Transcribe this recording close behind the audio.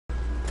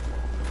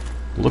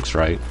Looks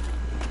right.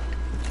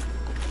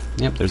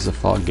 Yep, there's the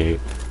fog gate.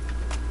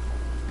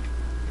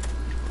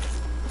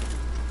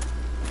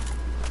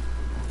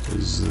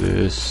 Is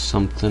this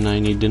something I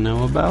need to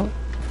know about?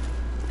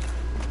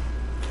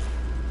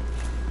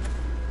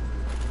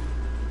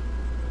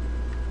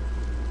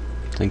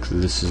 I think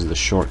this is the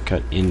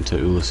shortcut into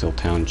Oolacile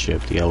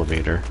Township, the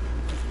elevator.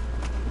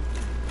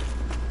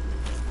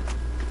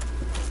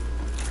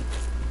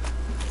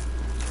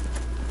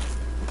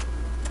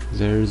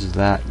 There's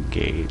that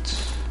gate.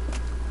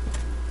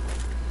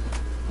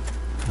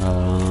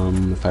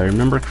 If I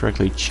remember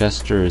correctly,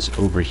 Chester is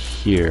over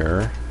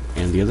here,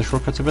 and the other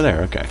shortcut's over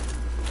there. Okay.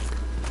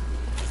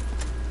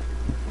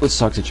 Let's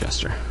talk to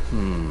Chester.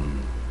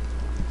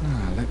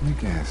 Let me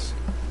guess.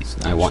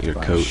 I want your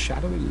Snatched by coat. a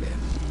shadowy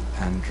limb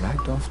and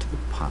dragged off to the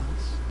pass.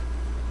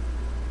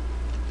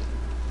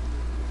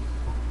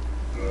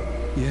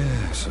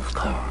 Yes, of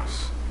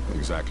course.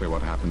 Exactly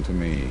what happened to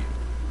me.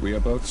 We are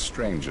both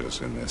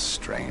strangers in this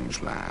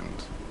strange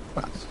land.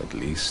 But at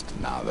least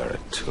now there are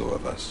two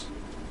of us.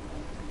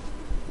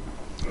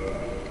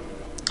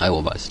 I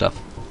will buy stuff.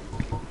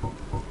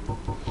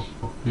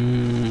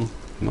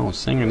 No,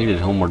 Singer needed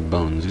homeward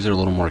bones. These are a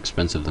little more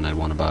expensive than I'd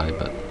want to buy,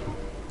 but...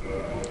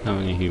 How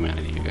many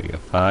humanity you got?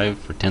 5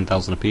 for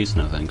 10,000 apiece?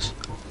 No thanks.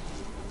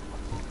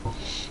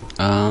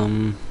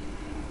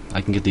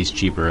 I can get these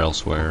cheaper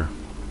elsewhere.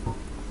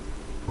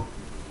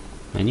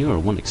 Man, you are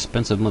one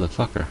expensive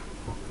motherfucker.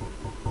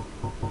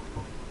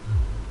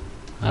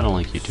 I don't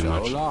like you too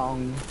much. So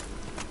long.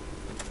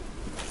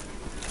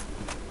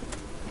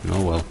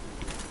 Oh well.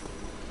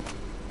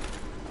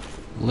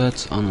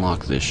 Let's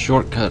unlock this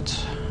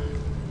shortcut.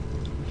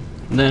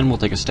 Then we'll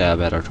take a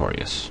stab at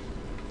Artorias.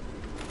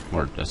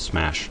 Or a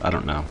smash, I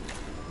don't know.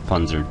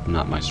 Puns are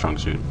not my strong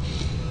suit.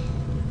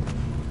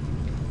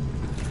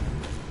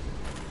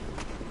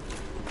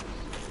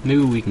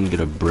 Maybe we can get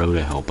a bro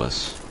to help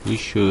us. We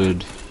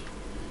should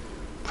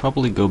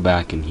probably go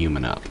back and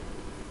human up.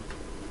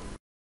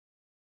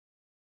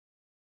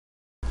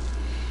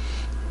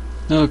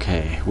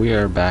 Okay, we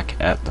are back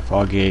at the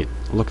fog gate.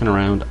 Looking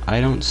around, I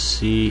don't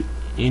see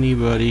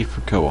anybody for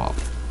co-op.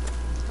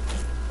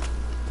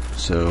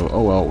 So,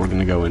 oh well, we're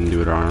gonna go and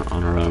do it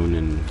on our own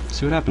and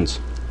see what happens.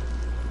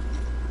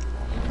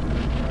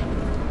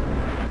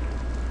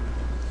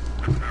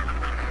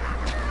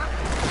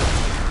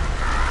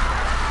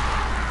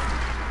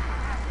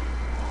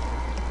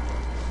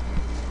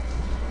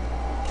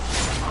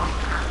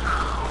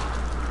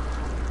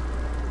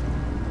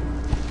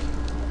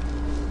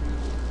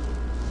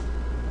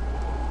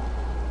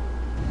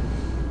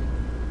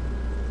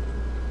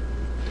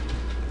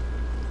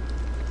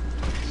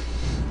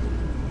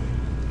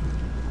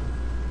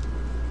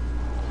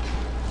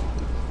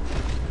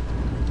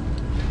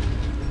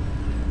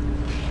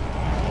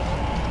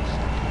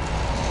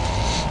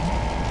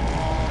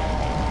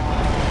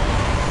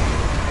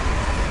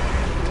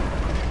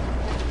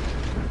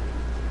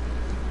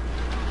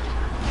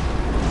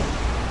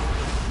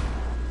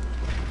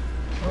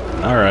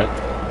 Alright.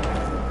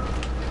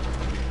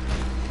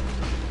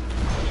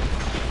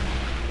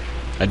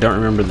 I don't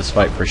remember this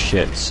fight for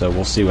shit, so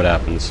we'll see what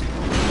happens.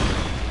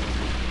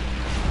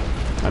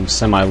 I'm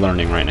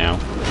semi-learning right now.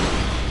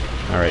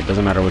 Alright,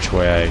 doesn't matter which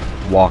way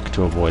I walk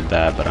to avoid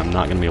that, but I'm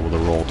not going to be able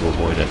to roll to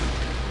avoid it.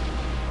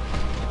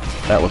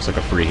 That looks like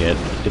a free hit.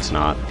 It's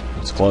not.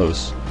 It's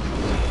close.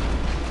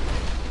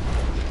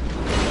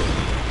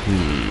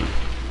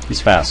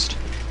 He's fast.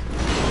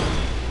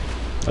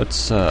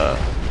 Let's,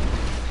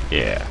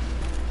 yeah.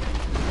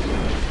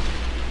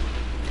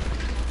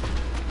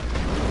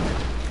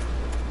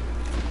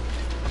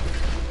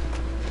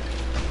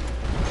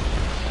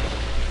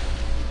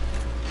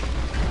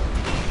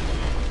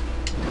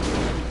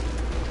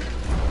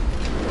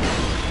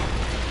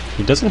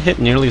 He doesn't hit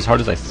nearly as hard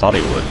as I thought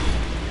he would.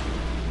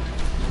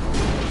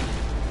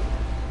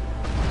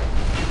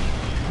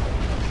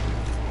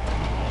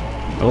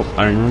 Oh,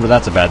 I remember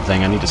that's a bad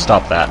thing. I need to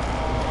stop that.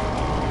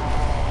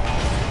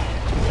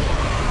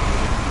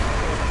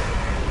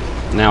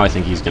 Now I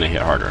think he's gonna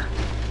hit harder.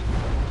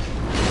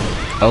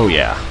 Oh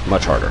yeah,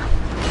 much harder.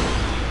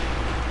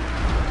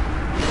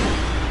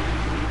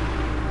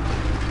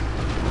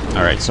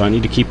 Alright, so I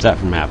need to keep that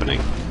from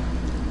happening.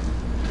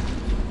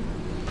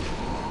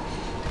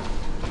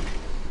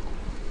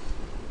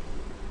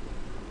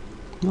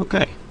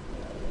 Okay.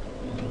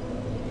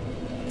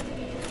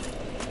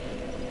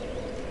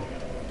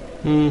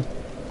 In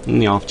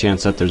the off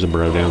chance that there's a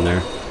bro down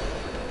there,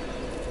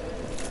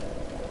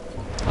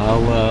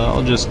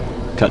 I'll just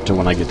cut to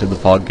when I get to the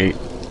fog gate.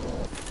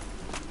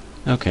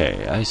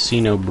 Okay, I see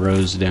no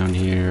bros down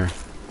here.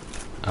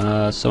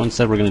 So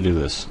instead we're gonna do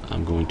this.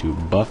 I'm going to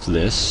buff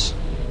this,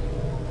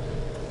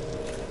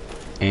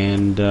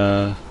 and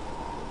we're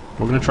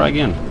gonna try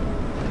again.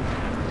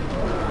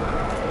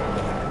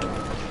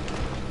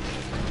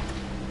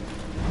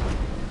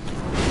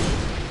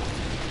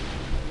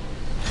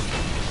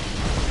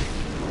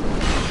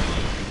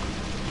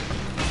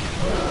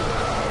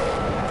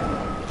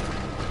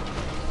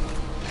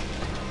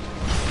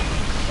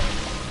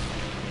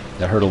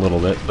 They're hurt a little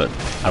bit, but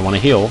I want to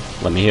heal.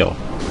 Let me heal.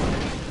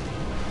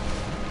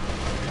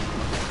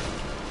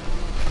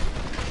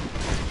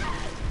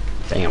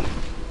 Damn.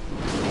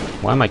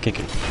 Why am I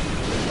kicking?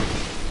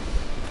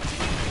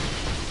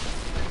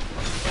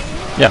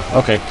 Yeah,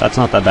 okay, that's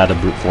not that bad to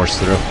brute force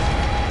through.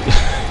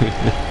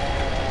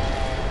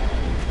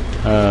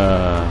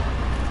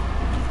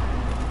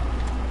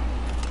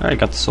 Alright,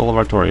 got the soul of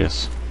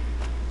Artorias.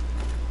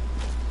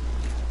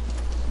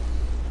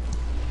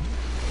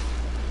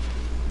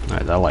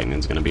 Alright, that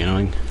lightning's gonna be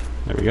annoying.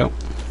 There we go.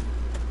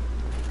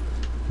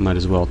 Might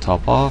as well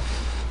top off.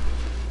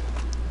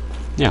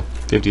 Yeah,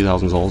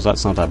 50,000 souls,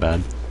 that's not that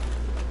bad.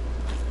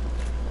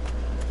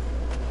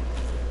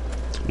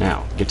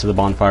 Now, get to the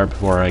bonfire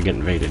before I get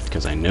invaded,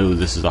 because I know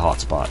this is a hot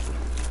spot.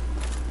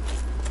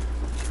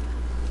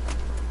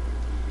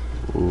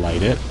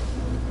 Light it.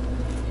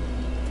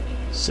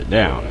 Sit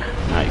down.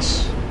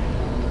 Nice.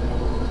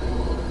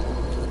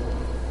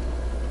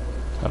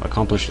 I've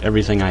accomplished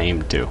everything I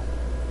aimed to.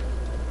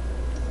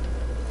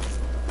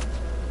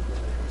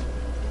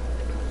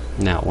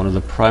 Now, one of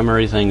the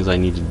primary things I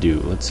need to do,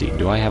 let's see,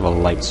 do I have a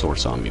light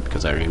source on me?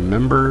 Because I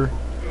remember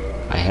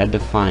I had to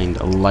find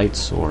a light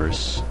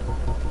source.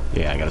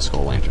 Yeah, I got a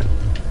skull lantern.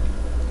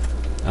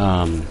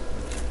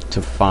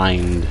 To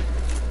find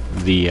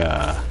the,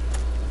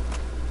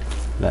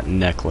 that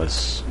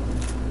necklace.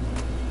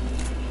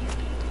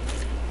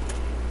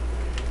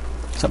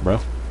 What's up, bro?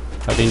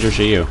 How dangerous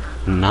are you?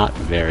 Not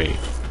very.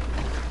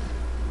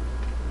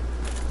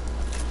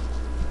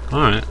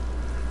 Alright.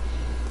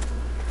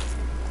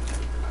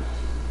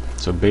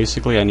 So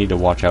basically I need to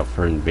watch out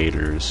for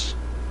invaders.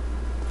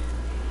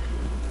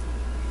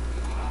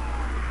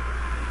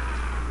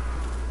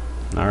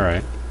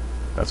 Alright.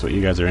 That's what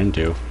you guys are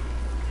into.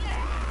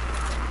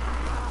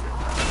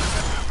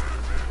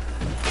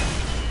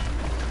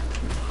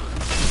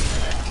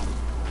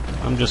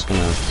 I'm just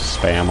gonna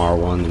spam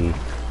R1 and...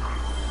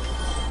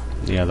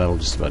 yeah, that'll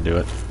just about do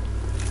it.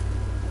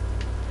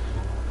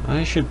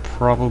 I should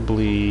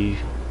probably...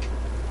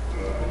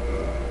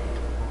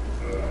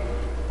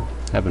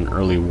 have an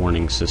early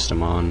warning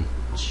system on,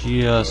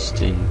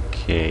 just in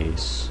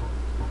case.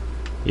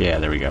 Yeah,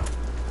 there we go.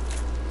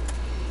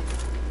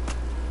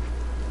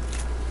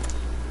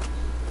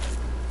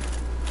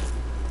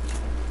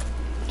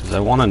 Because I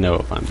want to know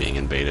if I'm being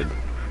invaded.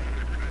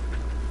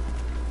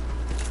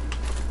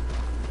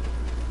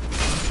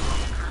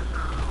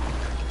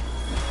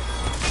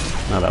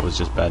 No, that was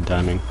just bad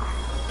timing.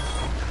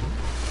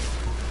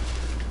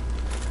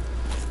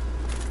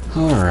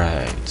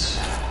 Alright.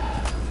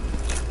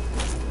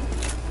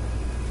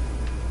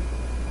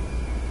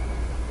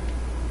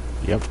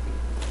 Yep.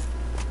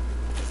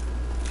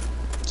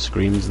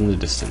 Screams in the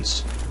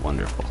distance.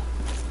 Wonderful.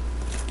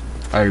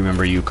 I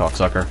remember you,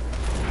 cocksucker.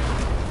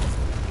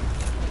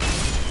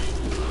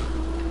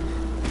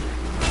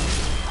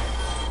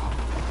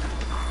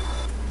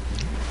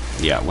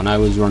 Yeah, when I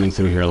was running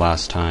through here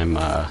last time,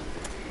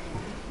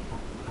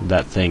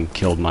 that thing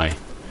killed my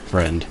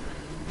friend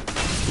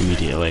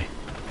immediately.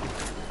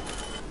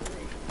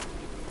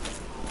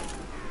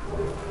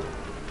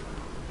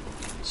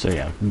 So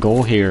yeah,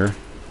 goal here.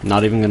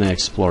 Not even going to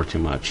explore too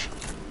much.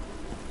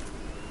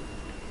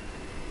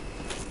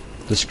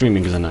 The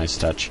screaming is a nice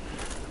touch.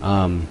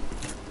 I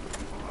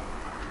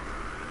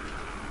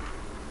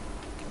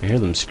hear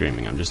them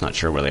screaming, I'm just not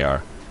sure where they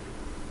are.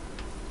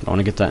 I want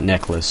to get that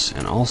necklace,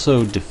 and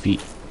also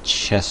defeat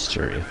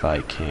Chester if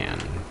I can.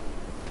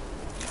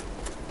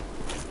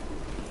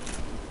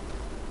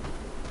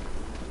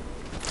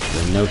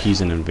 I know he's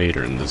an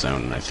invader in the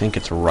zone, and I think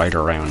it's right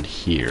around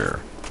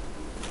here.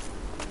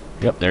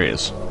 Yep, there he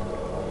is.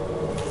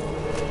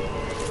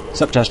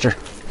 What's up, Chester?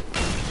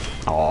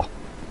 Aw.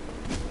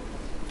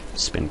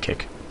 Spin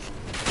kick.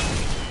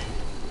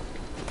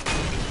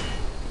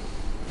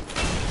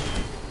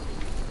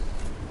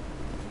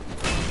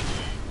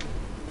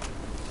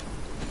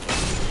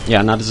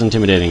 Yeah, not as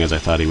intimidating as I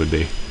thought he would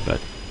be,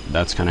 but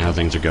that's kind of how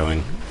things are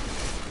going.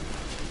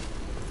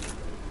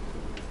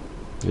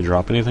 You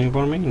drop anything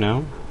for me?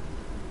 No?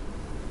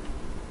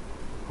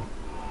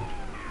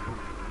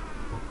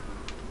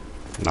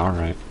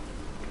 Alright.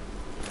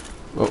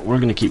 Well, we're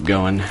gonna keep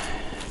going,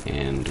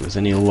 and with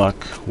any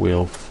luck,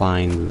 we'll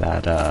find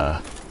that,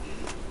 that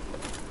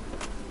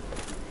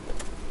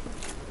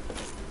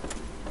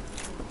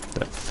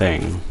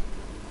thing.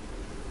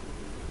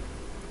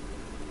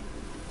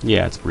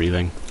 Yeah, it's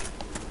breathing.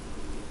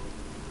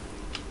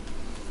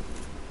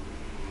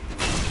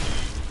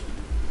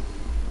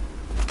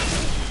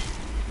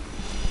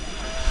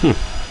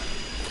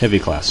 Heavy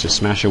class, just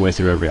smash your way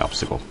through every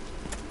obstacle.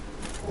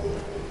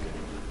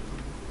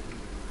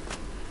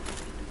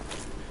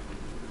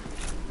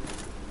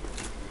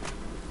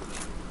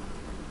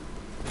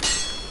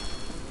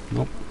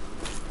 Nope.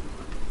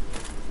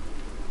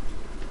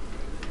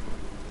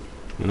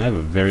 And I have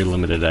a very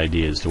limited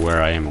idea as to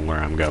where I am and where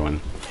I'm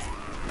going.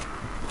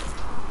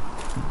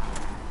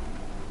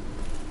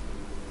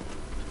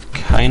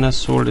 Kinda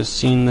sorta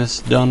seen this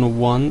done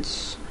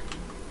once.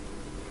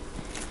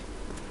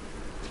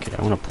 Okay,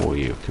 I wanna pull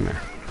you. Come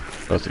here.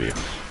 Both of you.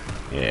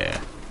 Yeah.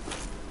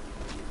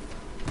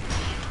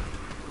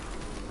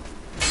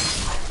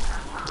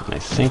 And I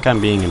think I'm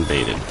being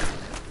invaded.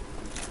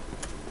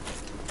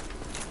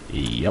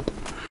 Yep.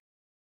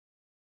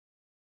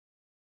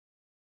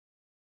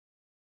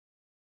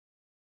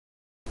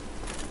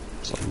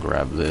 So I'll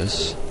grab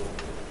this.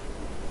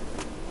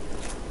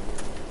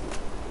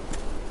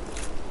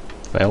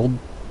 Failed?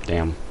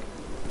 Damn.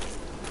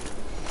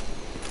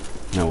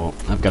 No, well,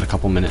 I've got a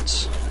couple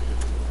minutes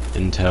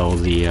until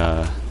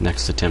the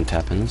next attempt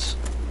happens.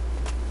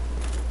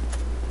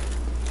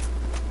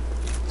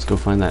 Let's go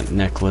find that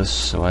necklace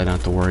so I don't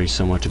have to worry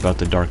so much about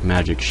the dark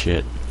magic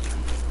shit.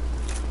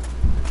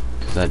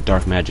 Because that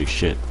dark magic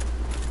shit,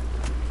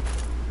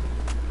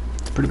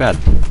 it's pretty bad.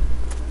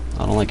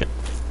 I don't like it.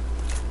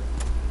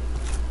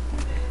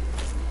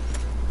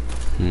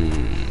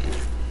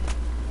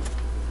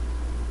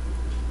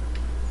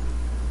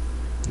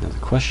 Now the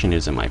question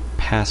is, am I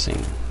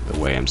passing the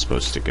way I'm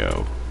supposed to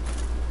go?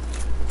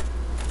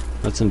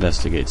 Let's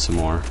investigate some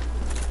more.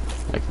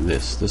 Like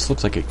this. This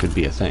looks like it could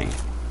be a thing.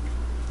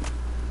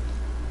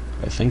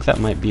 I think that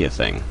might be a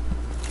thing.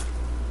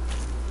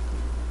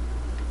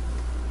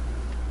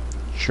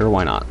 Sure,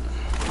 why not?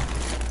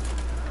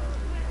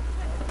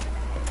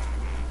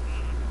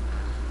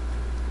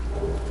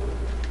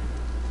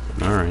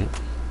 Alright.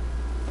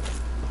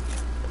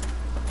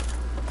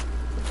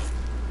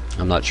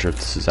 I'm not sure if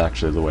this is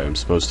actually the way I'm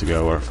supposed to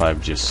go or if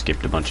I've just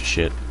skipped a bunch of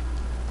shit.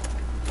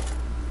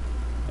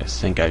 I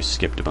think I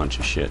skipped a bunch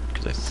of shit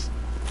because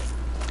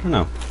I don't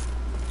know.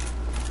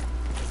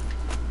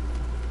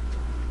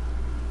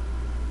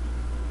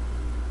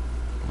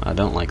 I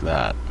don't like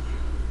that.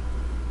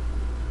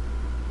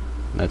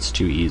 That's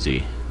too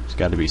easy. There's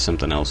got to be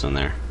something else in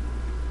there.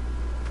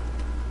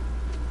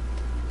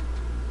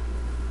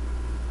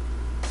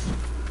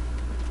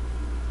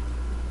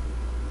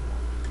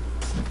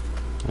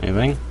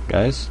 Anything?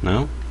 Guys?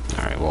 No?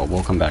 Alright, well,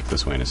 we'll come back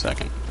this way in a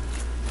second.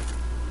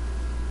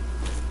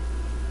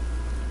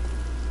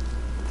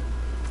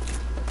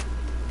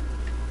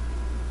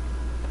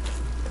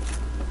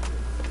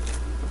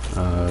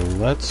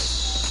 Let's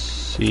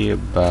see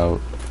about...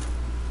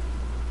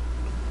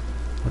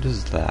 What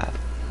is that?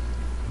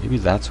 Maybe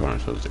that's where I'm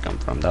supposed to come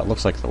from. That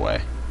looks like the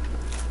way.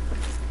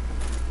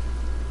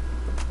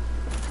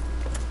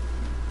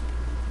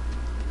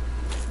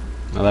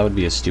 Now that would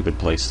be a stupid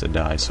place to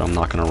die, so I'm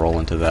not going to roll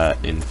into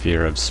that in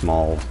fear of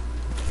small,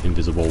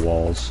 invisible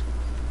walls.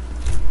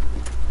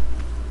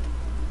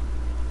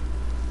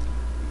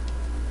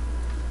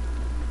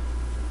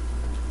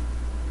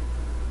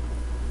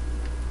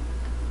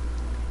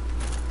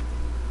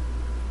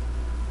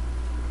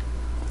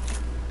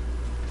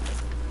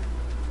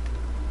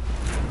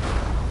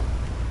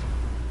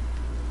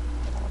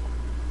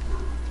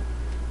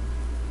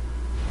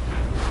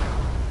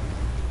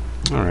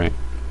 Alright,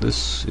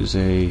 this is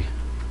a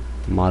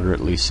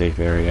moderately safe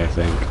area, I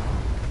think.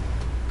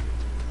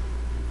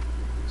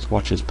 Let's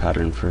watch his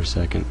pattern for a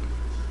second.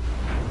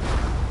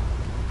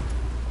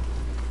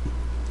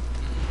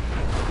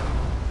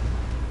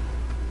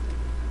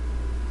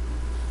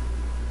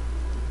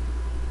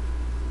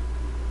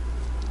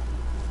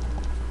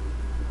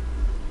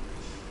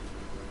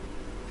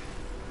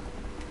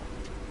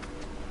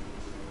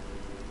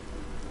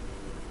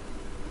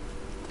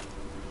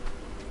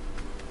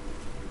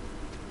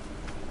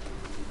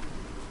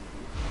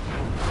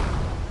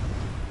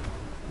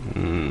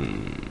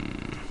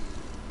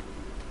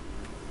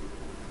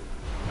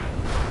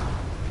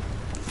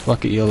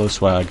 Fuck it, yellow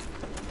swag.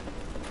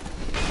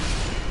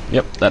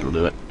 Yep, that'll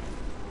do it.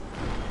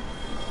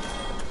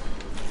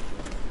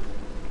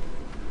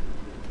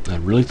 I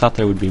really thought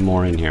there would be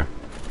more in here.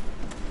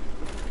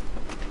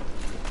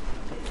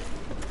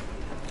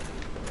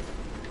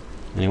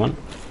 Anyone?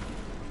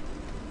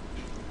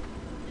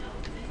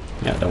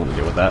 Yeah, I don't want to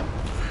deal with that.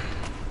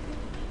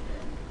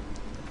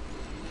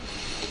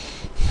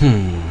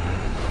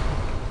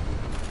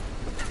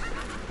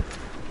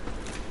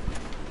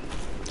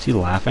 Is he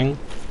laughing?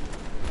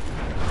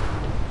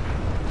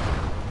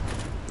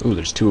 Ooh,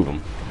 there's two of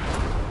them.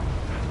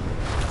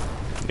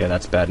 Yeah,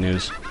 that's bad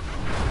news.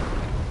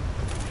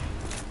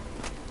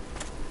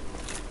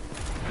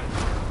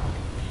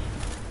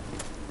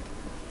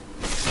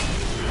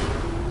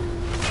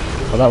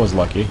 Well, that was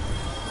lucky.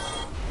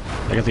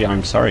 I got the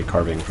I'm sorry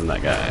carving from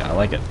that guy. I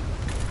like it.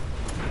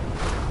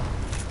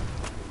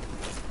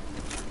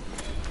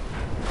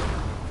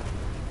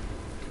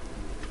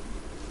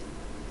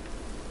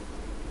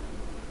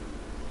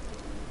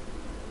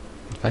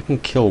 If I can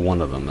kill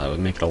one of them, that would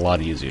make it a lot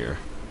easier.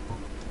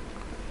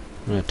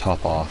 I'm gonna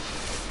top off.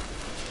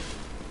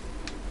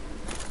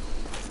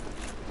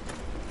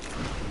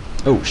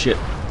 Oh shit.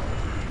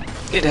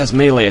 It has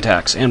melee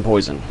attacks and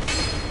poison.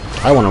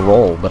 I want to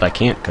roll, but I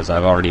can't because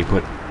I've already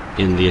put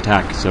in the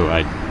attack, so I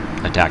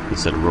attacked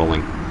instead of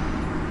rolling.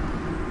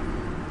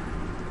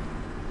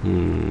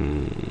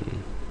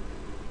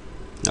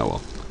 Oh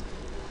well.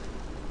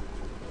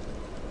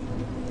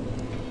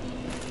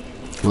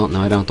 Well,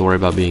 now I don't have to worry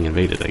about being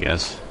invaded, I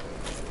guess.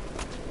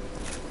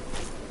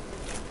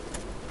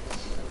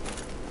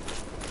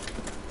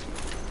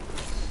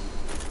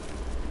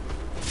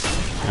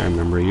 I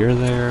remember you're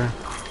there.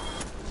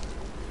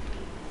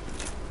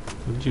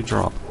 What did you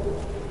drop?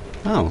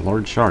 Oh,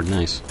 Lord Shard,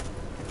 nice.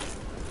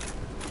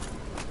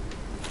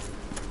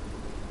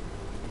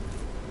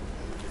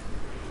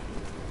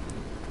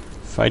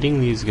 Fighting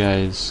these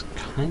guys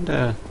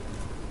kinda...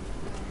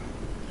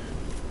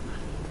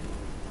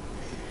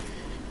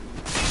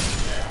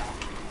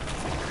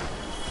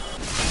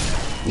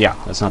 Yeah,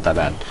 that's not that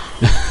bad.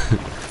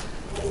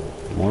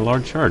 More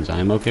large shards. I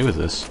am okay with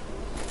this.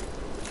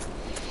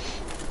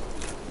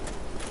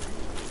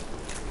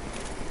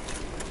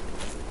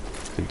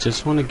 I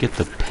just want to get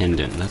the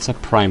pendant. That's a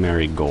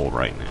primary goal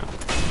right now.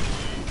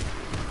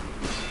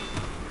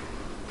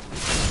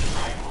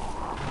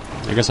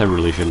 I guess I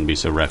really shouldn't be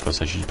so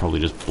reckless. I should probably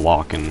just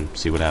block and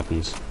see what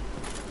happens.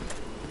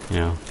 You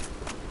know.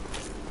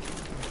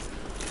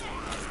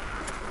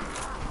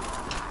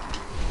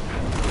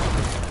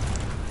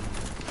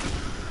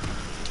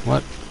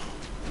 What?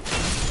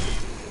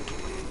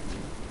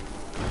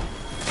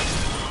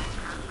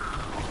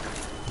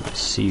 I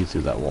see you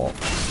through that wall.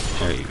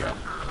 There you go.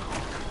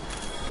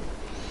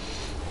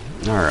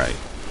 Alright.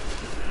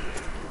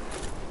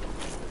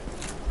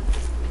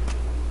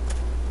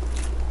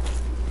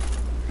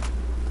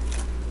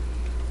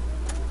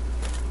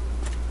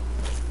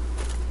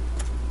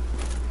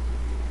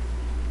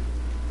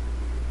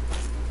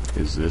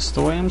 Is this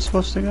the way I'm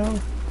supposed to go?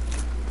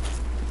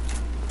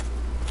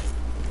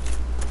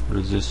 Or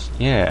is this...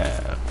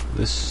 Yeah,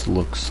 this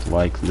looks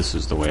like this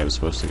is the way I'm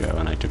supposed to go,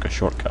 and I took a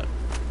shortcut.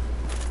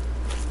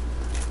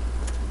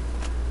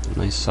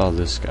 And I saw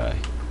this guy.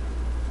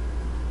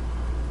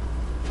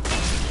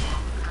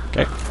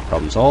 Okay,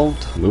 problem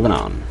solved. Moving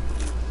on.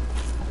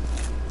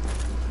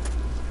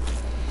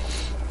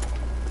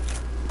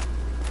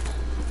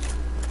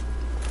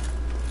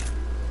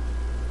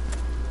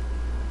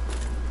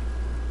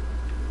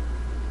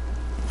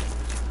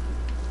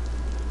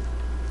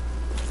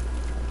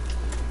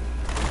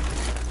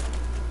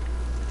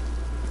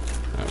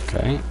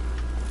 Okay.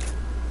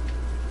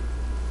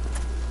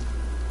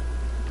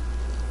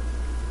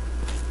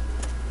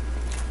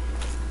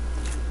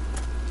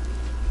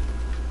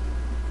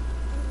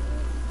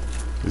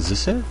 Is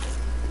this it?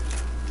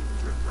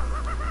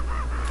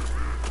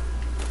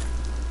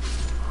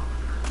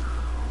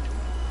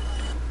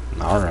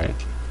 Alright.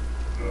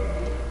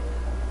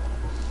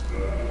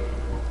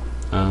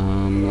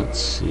 Let's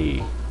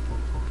see.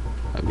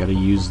 I've got to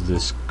use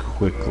this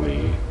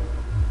quickly.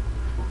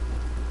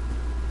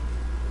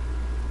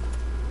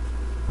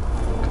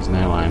 Because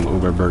now I'm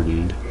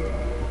overburdened.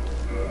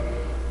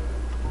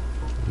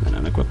 And then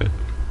unequip it.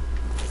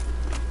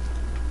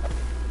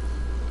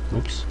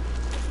 Oops.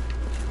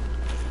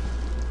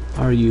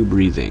 Are you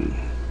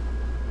breathing?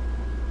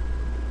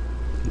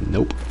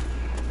 Nope.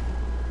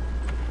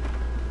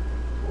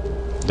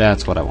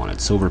 That's what I wanted.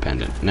 Silver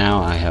pendant.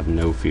 Now I have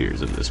no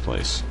fears of this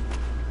place.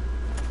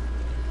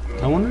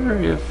 I wonder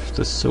if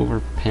the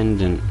silver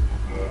pendant...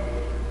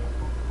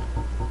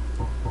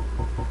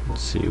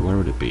 Let's see, where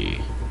would it be?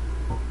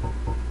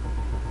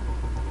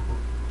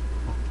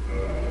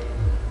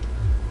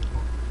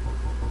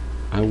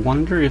 I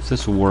wonder if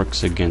this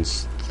works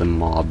against the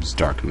mob's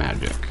dark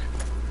magic.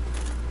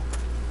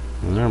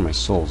 Well, there are my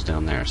souls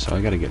down there, so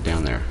I gotta get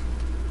down there.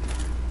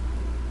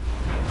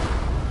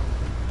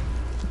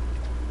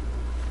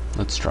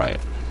 Let's try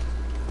it.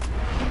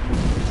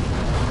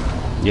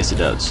 Yes, it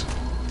does.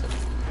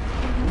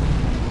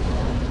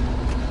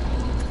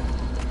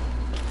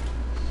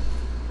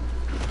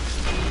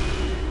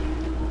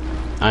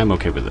 I'm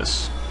okay with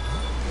this.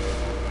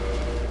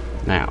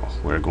 Now,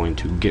 we're going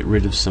to get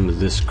rid of some of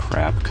this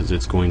crap, because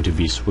it's going to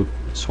be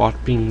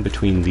swapping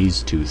between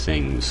these two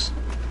things.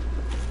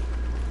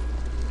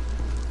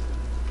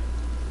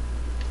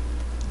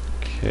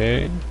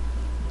 Okay.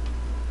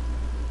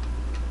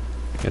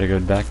 Gotta go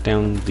back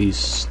down these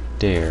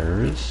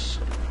stairs.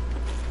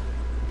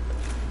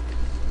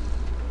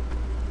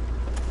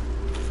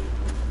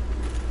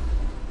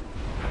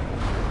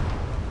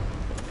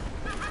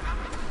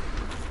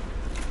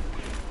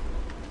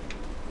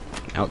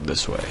 Out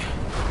this way.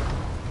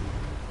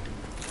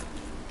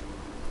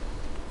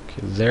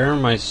 Okay, there are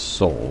my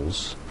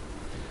souls.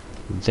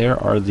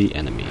 There are the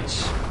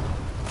enemies.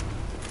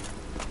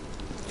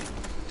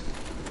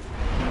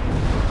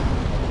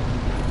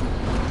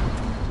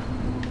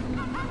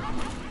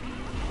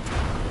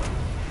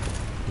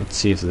 Let's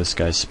see if this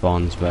guy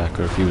spawns back,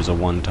 or if he was a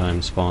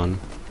one-time spawn.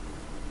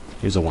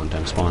 He was a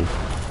one-time spawn.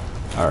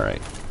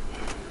 Alright.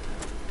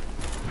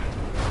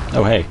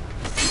 Oh, hey.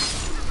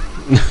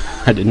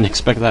 I didn't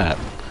expect that.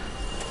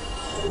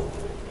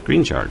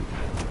 Green shard.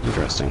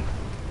 Interesting.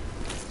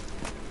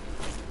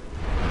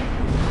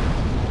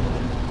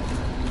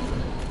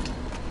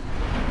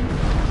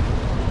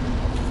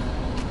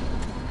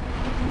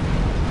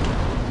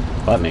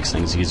 Well, that makes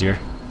things easier.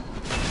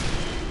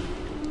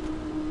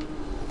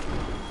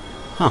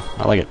 Huh,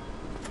 I like it.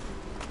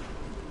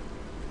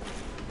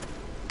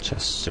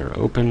 Chests are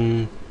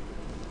open.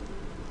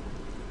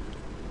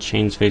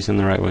 Chain's facing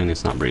the right way and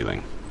it's not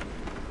breathing.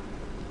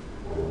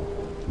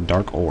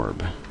 Dark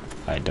orb.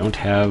 I don't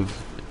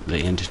have the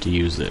int to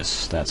use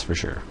this, that's for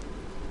sure.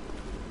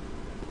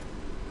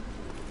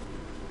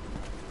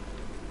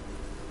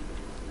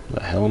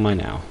 The hell am I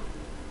now?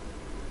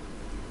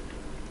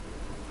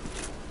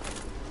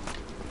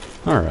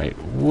 Alright,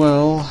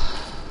 well,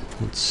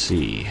 let's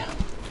see.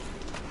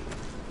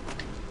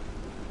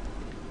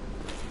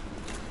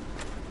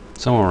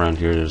 Somewhere around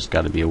here there's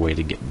got to be a way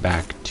to get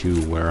back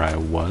to where I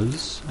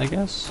was, I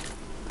guess?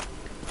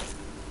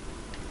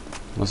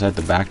 Unless I had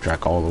to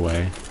backtrack all the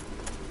way.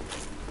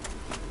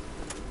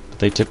 But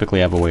they typically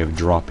have a way of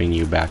dropping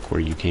you back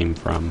where you came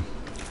from.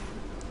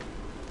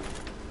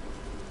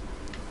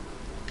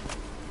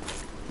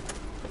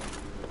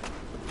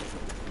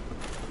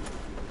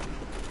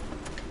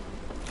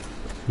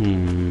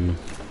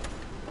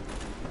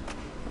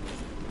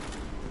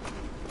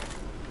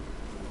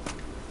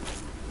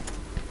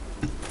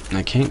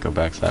 I can't go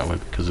back that way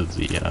because of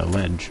the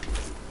ledge.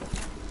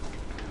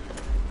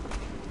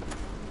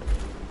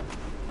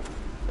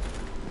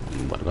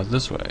 What about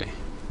this way?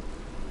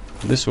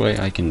 This way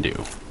I can do.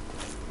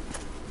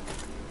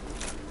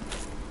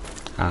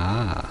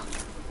 Ah.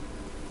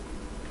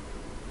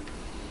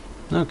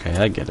 Okay,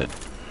 I get it.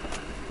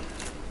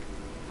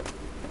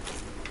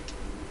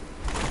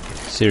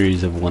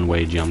 Series of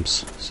one-way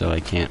jumps, so I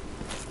can't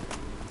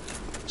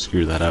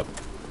screw that up.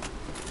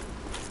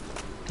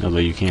 Although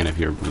you can if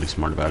you're really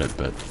smart about it,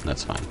 but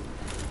that's fine.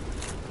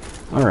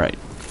 Alright.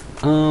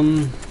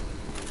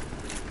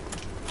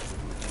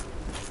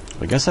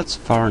 I guess that's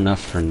far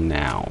enough for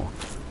now.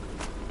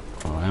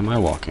 Why am I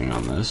walking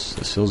on this?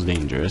 This feels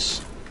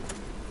dangerous.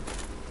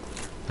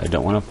 I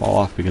don't want to fall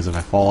off, because if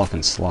I fall off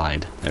and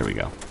slide... There we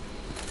go.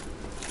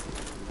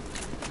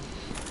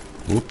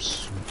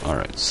 Whoops.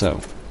 Alright,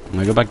 so... I'm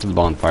gonna go back to the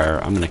bonfire.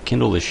 I'm gonna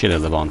kindle the shit out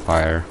of the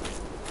bonfire.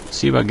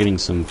 See about getting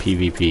some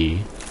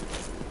PvP.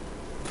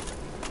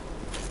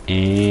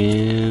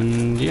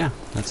 And yeah,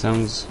 that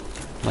sounds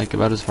like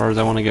about as far as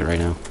I want to get right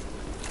now.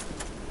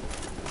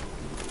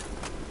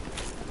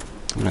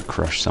 I'm gonna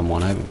crush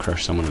someone. I haven't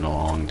crushed someone in a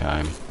long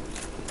time.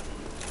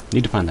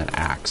 Need to find that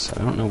axe.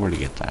 I don't know where to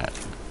get that.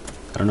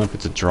 I don't know if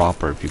it's a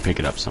drop or if you pick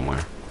it up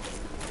somewhere.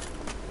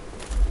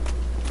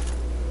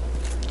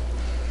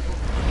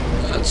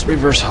 Let's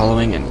reverse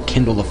hollowing and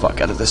kindle the fuck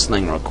out of this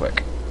thing real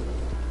quick.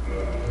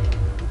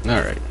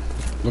 Alright.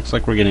 Looks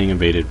like we're getting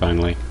invaded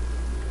finally.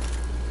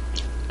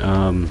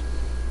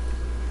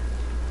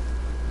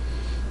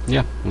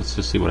 Yeah, let's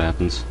just see what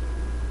happens.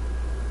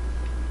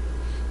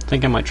 I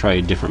think I might try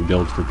a different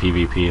build for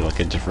PvP, like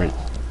a different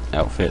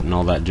outfit and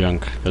all that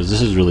junk, because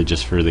this is really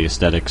just for the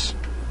aesthetics.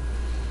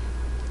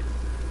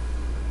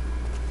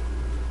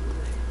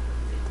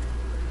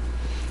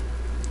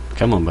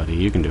 Come on, buddy,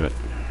 you can do it.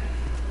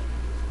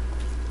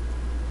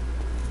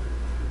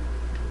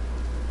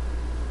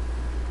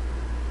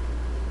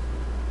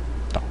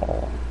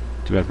 Oh,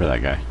 too bad for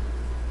that guy.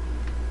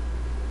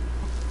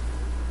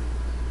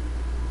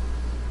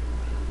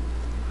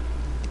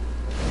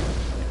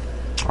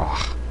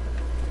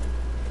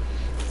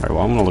 Alright,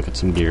 well I'm gonna look at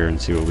some gear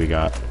and see what we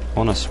got. I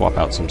wanna swap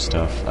out some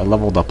stuff. I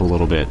leveled up a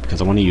little bit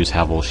because I wanna use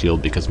Havel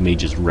Shield because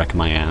mages wreck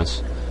my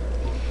ass.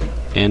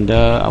 And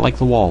I like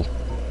the wall.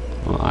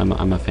 Well,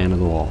 I'm a fan of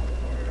the wall.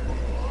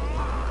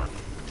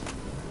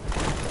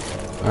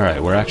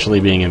 Alright, we're actually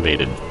being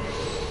invaded.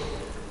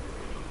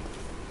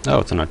 Oh,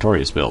 it's an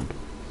Artorias build.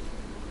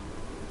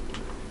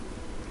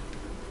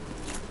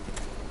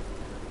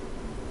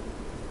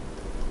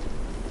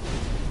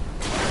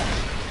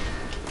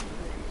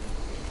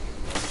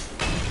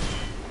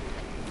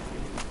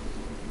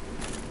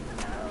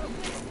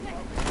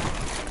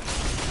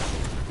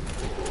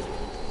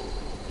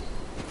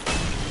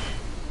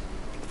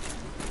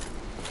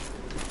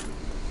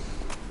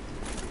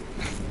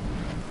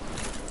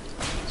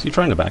 Is he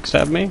trying to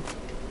backstab me?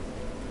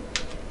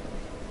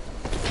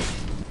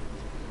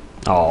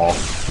 Oh,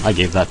 I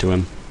gave that to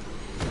him.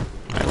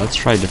 Alright, let's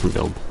try a different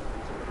build.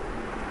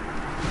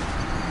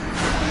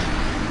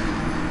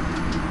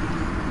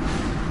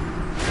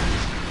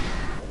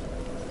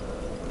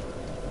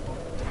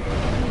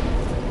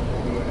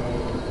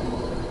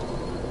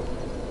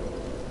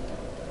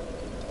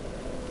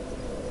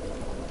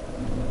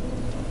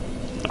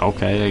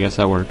 Okay, I guess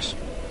that works.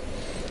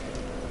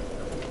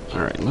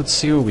 Alright, let's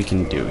see what we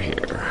can do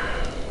here.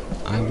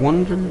 I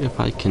wonder if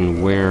I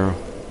can wear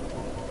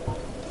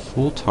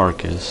full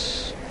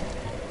Tarkus.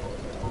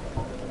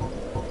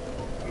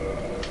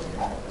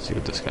 Let's see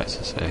what this guy has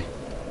to say.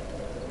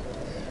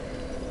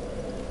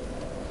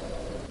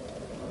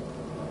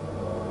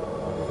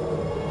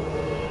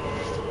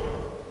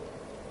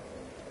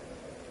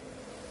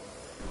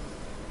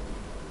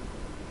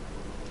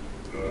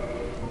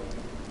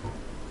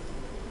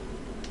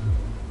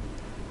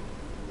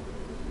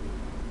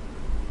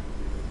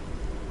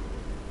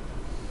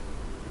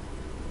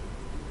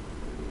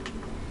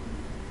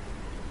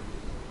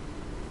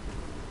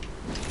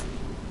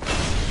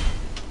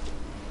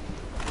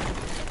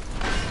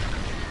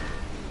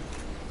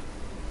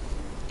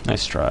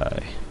 Nice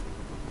try.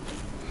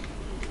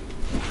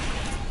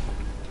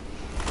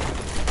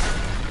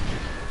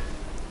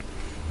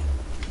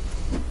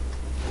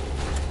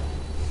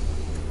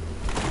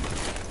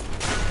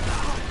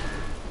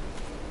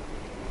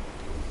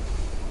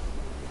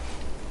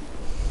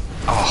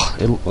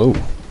 Oh.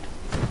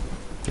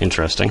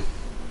 Interesting.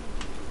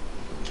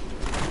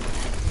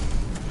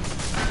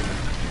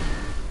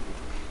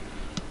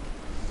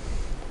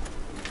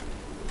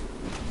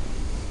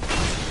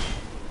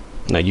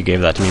 No, you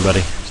gave that to me, buddy.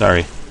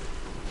 Sorry.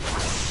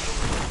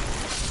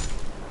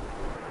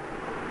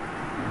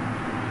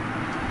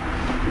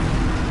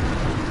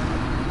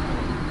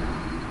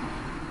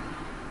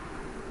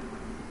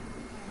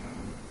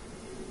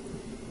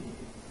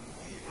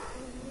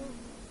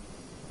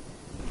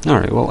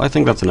 Alright, well, I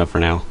think that's enough for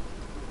now.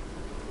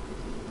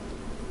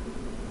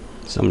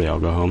 Someday I'll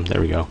go home.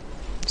 There we go.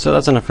 So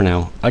that's enough for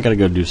now. I gotta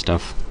go do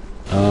stuff.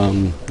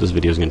 This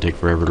video's gonna take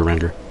forever to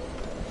render.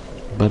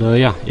 But,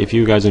 yeah, if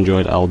you guys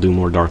enjoyed, I'll do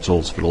more Dark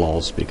Souls for the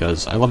lols,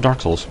 because I love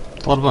Dark Souls.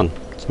 It's a lot of fun.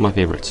 It's one of my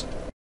favorites.